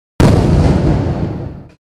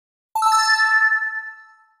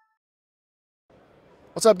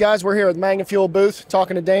What's up, guys? We're here at the Magnafuel booth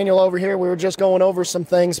talking to Daniel over here. We were just going over some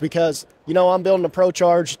things because, I'm building a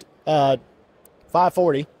Pro-Charged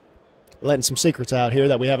 540. Letting some secrets out here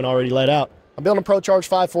that we haven't already let out. I'm building a Pro-Charged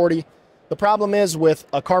 540. The problem is with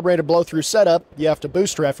a carbureted blow-through setup, you have to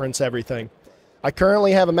boost reference everything. I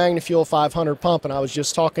currently have a Magnafuel 500 pump, and I was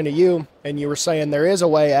just talking to you, and you were saying there is a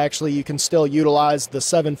way, actually, you can still utilize the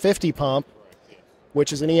 750 pump,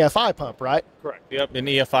 which is an EFI pump, right? Correct. Yep, an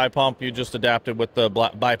EFI pump. You just adapted with the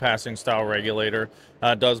bypassing style regulator.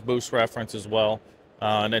 It does boost reference as well,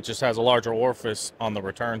 and it just has a larger orifice on the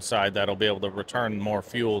return side that'll be able to return more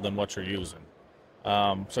fuel than what you're using.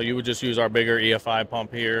 So you would just use our bigger EFI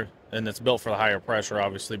pump here, and it's built for the higher pressure,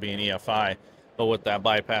 obviously being EFI. But with that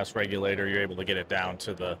bypass regulator, you're able to get it down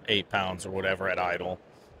to the 8 pounds or whatever at idle.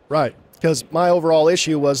 Right, because my overall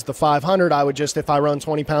issue was the 500, I would just, if I run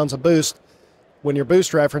 20 pounds of boost, when you're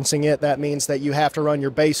boost referencing it, that means that you have to run your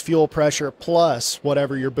base fuel pressure plus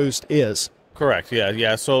whatever your boost is. Correct,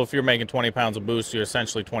 yeah. So if you're making 20 pounds of boost, you're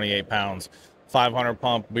essentially 28 pounds. 500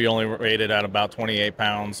 pump, we only rated at about 28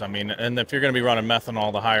 pounds. I mean, and if you're going to be running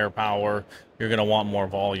methanol, the higher power, you're going to want more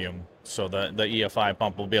volume. So the EFI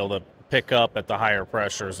pump will be able to pick up at the higher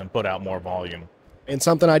pressures and put out more volume. And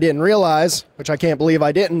something I didn't realize, which I can't believe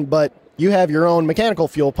I didn't, but you have your own mechanical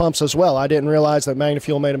fuel pumps as well. I didn't realize that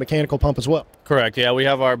Magnafuel made a mechanical pump as well. Correct, yeah. We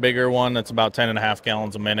have our bigger one that's about 10.5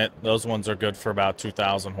 gallons a minute. Those ones are good for about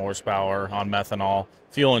 2,000 horsepower on methanol.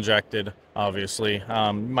 Fuel injected, obviously.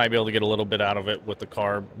 You might be able to get a little bit out of it with the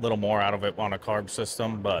carb, a little more out of it on a carb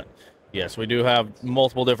system. But, yes, we do have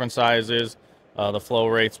multiple different sizes. The flow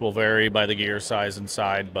rates will vary by the gear size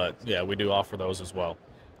inside, but, yeah, we do offer those as well.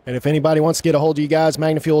 And if anybody wants to get a hold of you guys,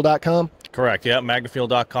 magnafuel.com? Correct, yeah,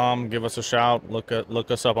 magnafuel.com. Give us a shout. Look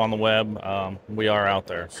us up on the web. We are out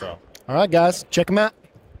there. So. All right, guys, check them out.